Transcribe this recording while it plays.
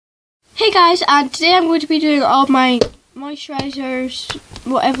Hey guys, and today I'm going to be doing all my moisturisers,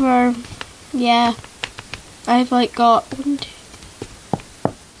 whatever. Yeah, I've like got 1, 2,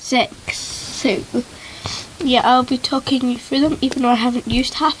 6. So yeah, I'll be talking you through them, even though I haven't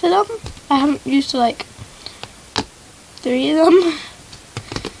used half of them. I haven't used like 3 of them.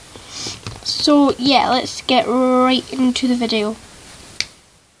 So yeah, let's get right into the video.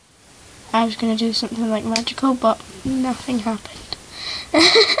 I was going to do something like magical, but nothing happened.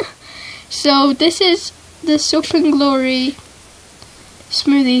 So this is the Soap and Glory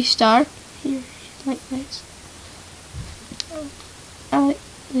Smoothie Star. Here, like this. I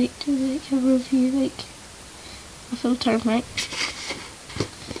like to a review, like a filter, right?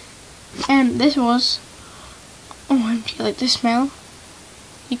 And this was, OMG, like the smell.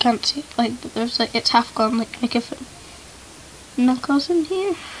 You can't see it, like, but there's like, it's half gone, like make a knuckles in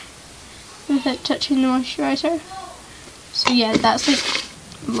here without touching the moisturiser. So yeah, that's like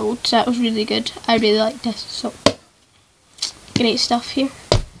loads. That was really good. I really like this. So great stuff here.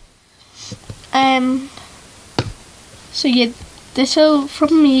 So yeah, this will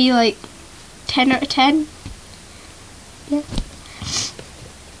from me like 10 out of 10. Yeah.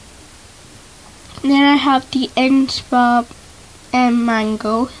 And then I have the Inspa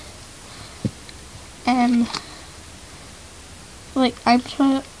Mango. Like I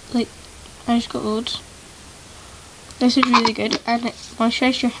just got loads. This is really good and it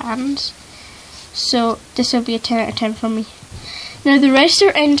moisturises your hands. So this will be a 10 out of 10 from me. Now the rest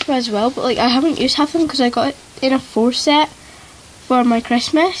are Inspa as well, but like I haven't used half of them because I got it in a 4 set for my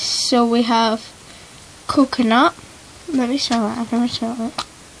Christmas. So we have coconut. Let me smell it. I've never smelled it.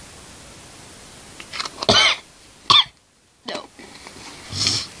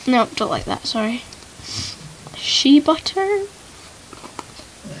 No, don't like that, sorry. Shea butter.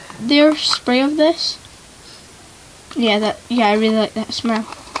 Their spray of this. Yeah, I really like that smell.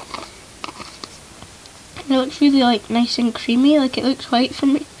 It looks really like nice and creamy, like it looks white for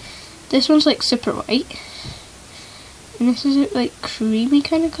me. This one's like super white. And this is like creamy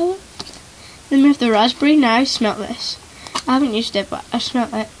kind of colour. Then we have the raspberry. Now I smell this. I haven't used it, but I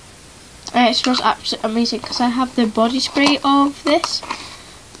smelled it. And it smells absolutely amazing because I have the body spray of this.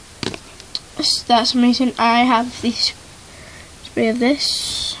 That's amazing. I have the spray of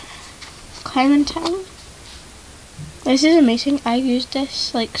this. Clementine. This is amazing. I used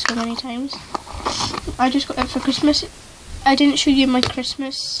this like so many times. I just got it for Christmas. I didn't show you my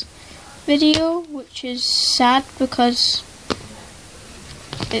Christmas video, which is sad because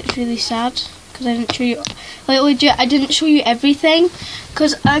it's really sad because I didn't show you, like legit, I didn't show you everything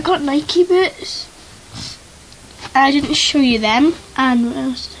because I got Nike boots and I didn't show you them. And what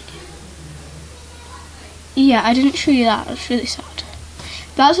else did I get? Yeah, I didn't show you that. It's really sad.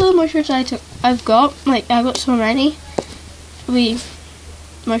 That's all the moisturisers I've got. Like I've got so many. We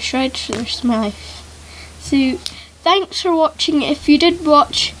moisturised for the rest of my life. So thanks for watching. If you did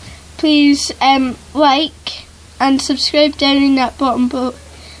watch, please like and subscribe down in that bottom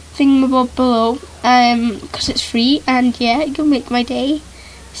thingamabob below, because it's free and yeah, you'll make my day.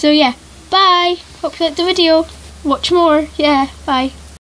 So yeah, bye. Hope you liked the video. Watch more. Yeah, bye.